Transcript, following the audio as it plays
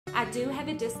I do have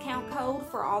a discount code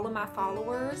for all of my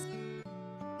followers.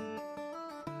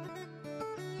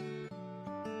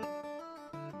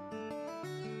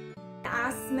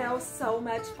 I smell so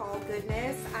much fall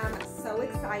goodness. I'm so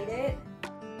excited.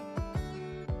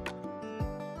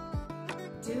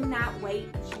 Do not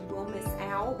wait because you will miss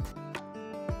out.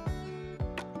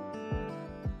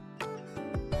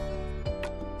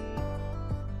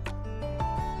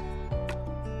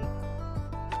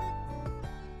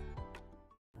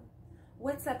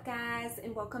 What's up guys,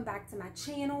 and welcome back to my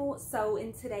channel. So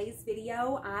in today's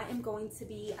video I am going to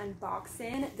be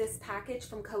unboxing this package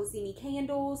from Cozy Me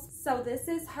Candles. So this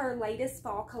is her latest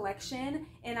fall collection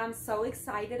and I'm so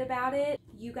excited about it.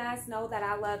 You guys know that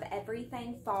I love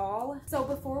everything fall. So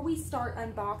before we start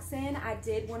unboxing, I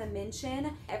did want to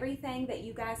mention everything that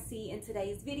you guys see in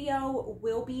today's video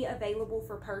will be available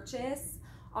for purchase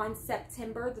on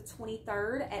September the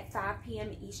 23rd at 5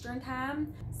 p.m. Eastern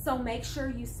time. So make sure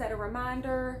you set a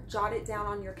reminder, jot it down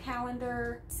on your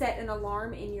calendar, set an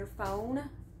alarm in your phone,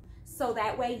 so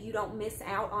that way you don't miss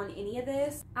out on any of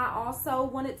this. I also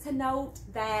wanted to note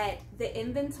that the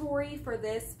inventory for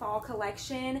this fall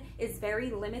collection is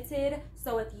very limited.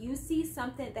 So if you see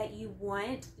something that you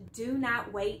want, do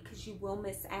not wait because you will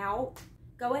miss out.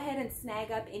 Go ahead and snag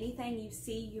up anything you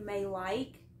see you may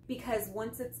like, because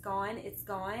once it's gone, it's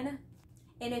gone.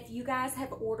 And if you guys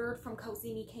have ordered from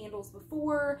Cozy Me Candles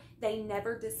before, they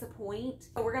never disappoint.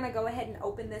 So we're gonna go ahead and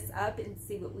open this up and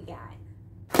see what we got.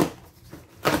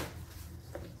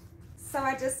 So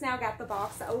I just now got the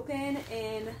box open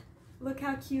and look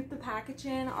how cute the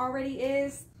packaging already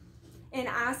is. And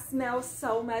I smell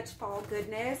so much fall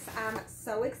goodness. I'm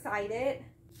so excited.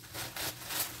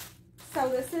 So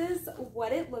this is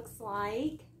what it looks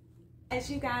like. As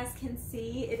you guys can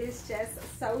see, it is just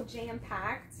so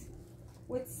jam-packed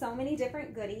with so many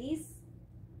different goodies.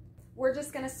 We're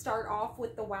just gonna start off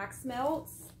with the wax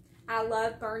melts. I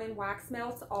love burning wax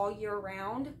melts all year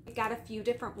round. We've got a few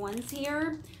different ones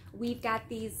here. We've got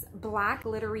these black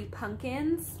glittery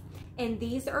pumpkins, and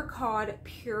these are called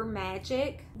Pure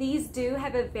Magic. These do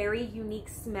have a very unique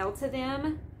smell to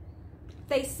them.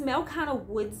 They smell kind of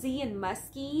woodsy and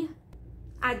musky.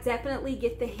 I definitely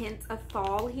get the hint of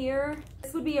fall here.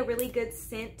 This would be a really good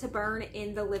scent to burn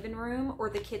in the living room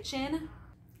or the kitchen.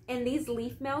 And these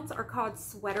leaf melts are called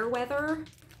Sweater Weather.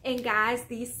 And guys,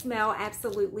 these smell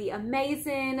absolutely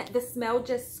amazing. The smell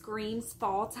just screams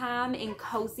fall time and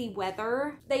cozy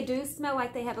weather. They do smell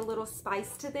like they have a little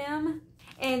spice to them.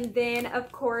 And then,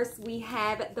 of course, we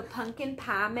have the pumpkin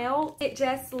pie melt. It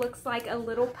just looks like a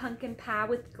little pumpkin pie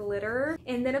with glitter.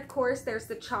 And then, of course, there's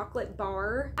the chocolate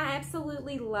bar. I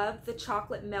absolutely love the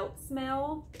chocolate melt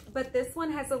smell, but this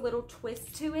one has a little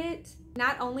twist to it.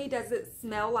 Not only does it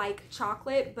smell like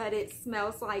chocolate, but it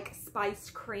smells like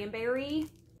spiced cranberry.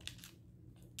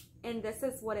 And this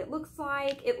is what it looks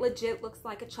like. It legit looks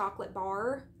like a chocolate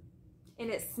bar. And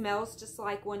it smells just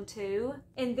like one too.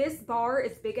 And this bar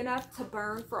is big enough to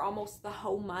burn for almost the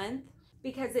whole month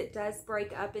because it does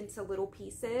break up into little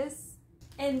pieces.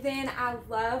 And then I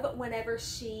love whenever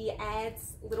she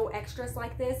adds little extras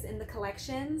like this in the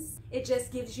collections. It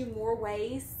just gives you more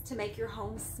ways to make your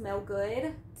home smell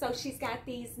good. So she's got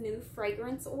these new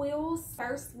fragrance oils.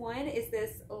 First one is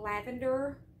this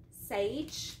lavender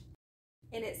sage,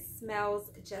 and it smells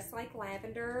just like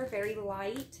lavender, very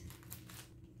light.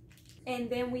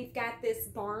 And then we've got this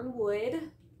barnwood.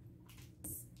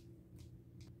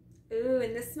 Ooh,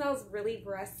 and this smells really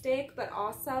rustic, but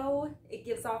also it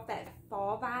gives off that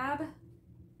fall vibe.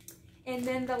 And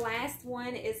then the last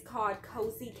one is called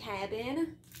Cozy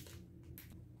Cabin.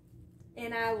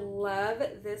 And I love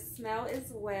this smell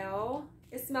as well.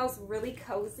 It smells really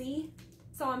cozy.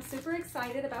 So I'm super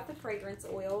excited about the fragrance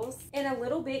oils. And a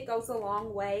little bit goes a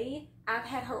long way. I've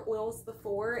had her oils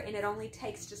before and it only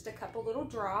takes just a couple little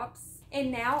drops. And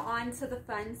now on to the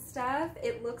fun stuff.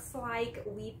 It looks like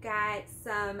we've got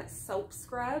some soap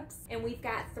scrubs and we've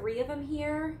got 3 of them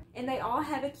here. And they all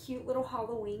have a cute little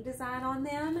Halloween design on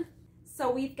them.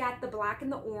 So we've got the black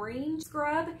and the orange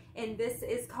scrub, and this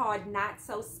is called Not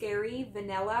So Scary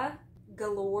Vanilla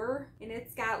Galore. And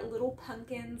it's got little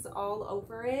pumpkins all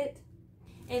over it.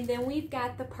 And then we've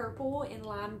got the purple and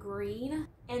lime green.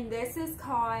 And this is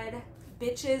called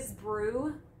Bitches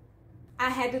Brew. I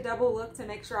had to double look to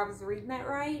make sure I was reading that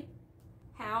right.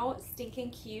 How stinking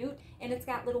cute. And it's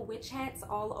got little witch hats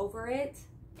all over it.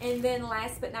 And then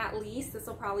last but not least, this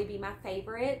will probably be my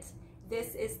favorite.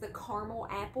 This is the caramel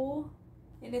apple.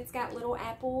 And it's got little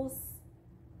apples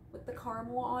with the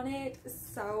caramel on it.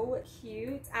 So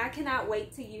cute. I cannot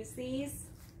wait to use these.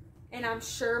 And I'm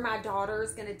sure my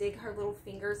daughter's gonna dig her little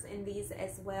fingers in these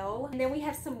as well. And then we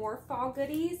have some more fall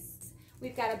goodies.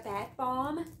 We've got a bath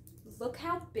bomb. Look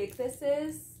how big this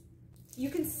is. You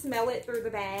can smell it through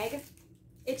the bag.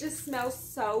 It just smells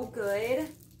so good.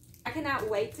 I cannot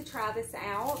wait to try this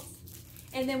out.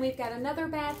 And then we've got another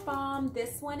bath bomb.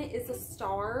 This one is a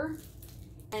star,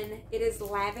 and it is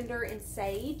lavender and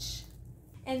sage.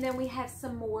 And then we have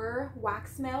some more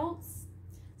wax melts.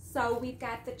 So we've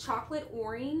got the chocolate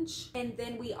orange, and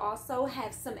then we also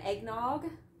have some eggnog.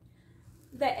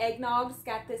 The eggnog's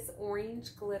got this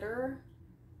orange glitter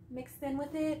mixed in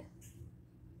with it,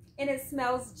 and it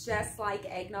smells just like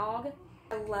eggnog.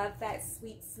 I love that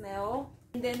sweet smell.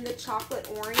 And then the chocolate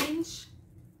orange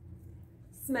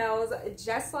smells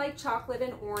just like chocolate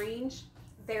and orange,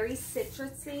 very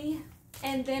citrusy.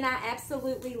 And then I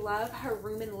absolutely love her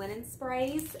room and linen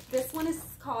sprays. This one is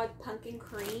called Pumpkin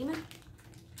Cream.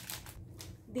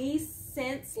 These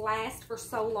scents last for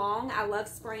so long. I love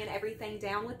spraying everything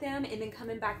down with them and then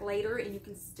coming back later and you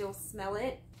can still smell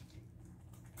it.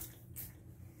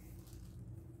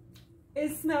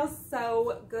 It smells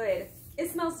so good. It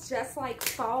smells just like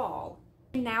fall.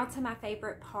 And now to my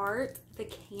favorite part, the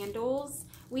candles.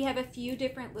 We have a few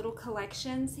different little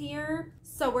collections here.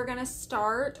 So we're gonna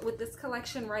start with this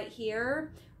collection right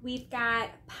here. We've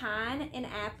got Pine and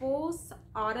Apples,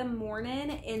 Autumn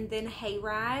Morning, and then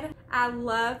Hayride. I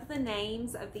love the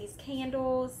names of these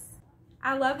candles.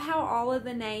 I love how all of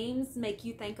the names make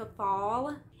you think of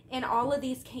fall. And all of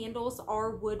these candles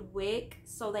are wood wick,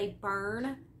 so they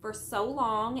burn for so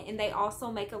long, and they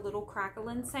also make a little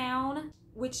crackling sound,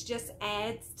 which just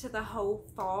adds to the whole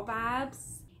fall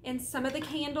vibes. And some of the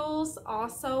candles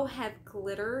also have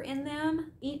glitter in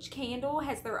them. Each candle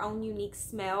has their own unique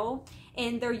smell,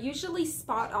 and they're usually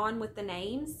spot on with the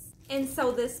names. And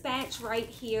so this batch right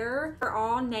here are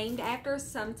all named after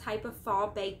some type of fall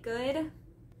baked good.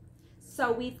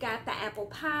 So we've got the apple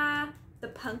pie, the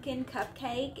pumpkin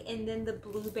cupcake, and then the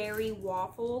blueberry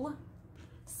waffle.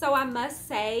 So I must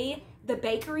say, the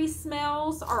bakery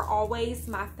smells are always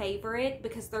my favorite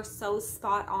because they're so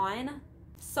spot on.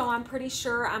 So I'm pretty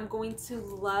sure I'm going to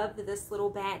love this little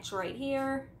batch right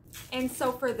here. And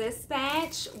so for this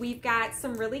batch, we've got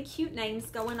some really cute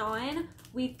names going on.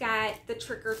 We've got the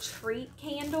Trick or Treat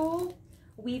candle.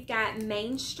 We've got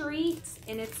Main Street,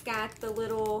 and it's got the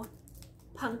little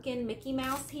pumpkin Mickey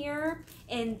Mouse here.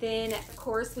 And then, of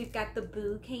course, we've got the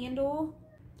Boo candle.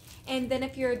 And then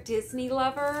if you're a Disney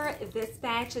lover, this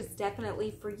batch is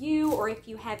definitely for you, or if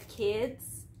you have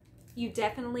kids, you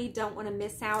definitely don't want to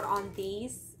miss out on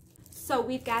these. So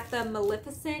we've got the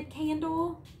Maleficent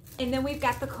candle, and then we've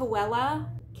got the Cruella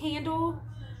candle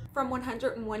from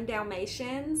 101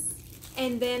 Dalmatians,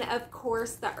 and then of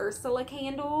course the Ursula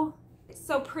candle.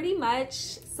 So pretty much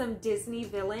some Disney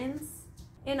villains,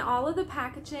 and all of the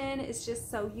packaging is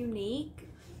just so unique.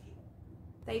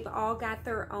 They've all got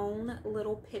their own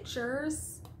little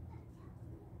pictures.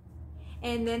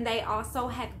 And then they also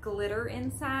have glitter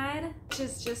inside, which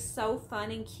is just so fun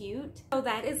and cute. So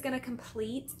that is gonna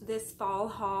complete this fall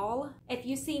haul. If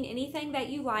you've seen anything that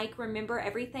you like, remember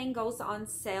everything goes on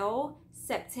sale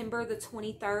September the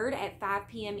 23rd at 5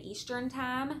 p.m. Eastern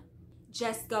time.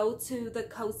 Just go to the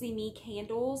Cozy Me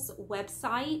Candles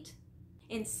website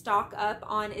and stock up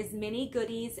on as many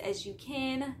goodies as you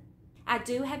can. I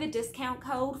do have a discount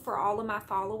code for all of my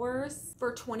followers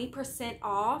for 20%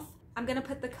 off. I'm going to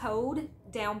put the code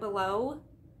down below.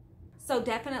 So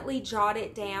definitely jot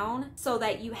it down so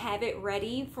that you have it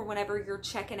ready for whenever you're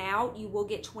checking out. You will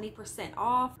get 20%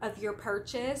 off of your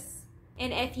purchase.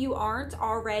 And if you aren't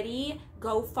already,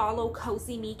 go follow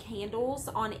Cozy Me Candles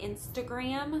on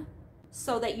Instagram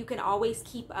so that you can always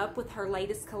keep up with her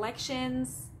latest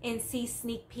collections and see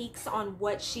sneak peeks on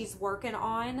what she's working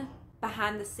on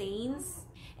behind the scenes.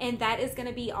 And that is going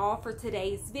to be all for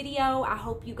today's video. I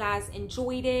hope you guys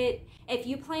enjoyed it. If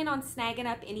you plan on snagging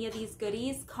up any of these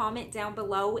goodies, comment down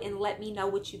below and let me know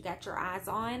what you got your eyes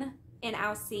on. And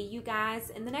I'll see you guys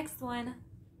in the next one.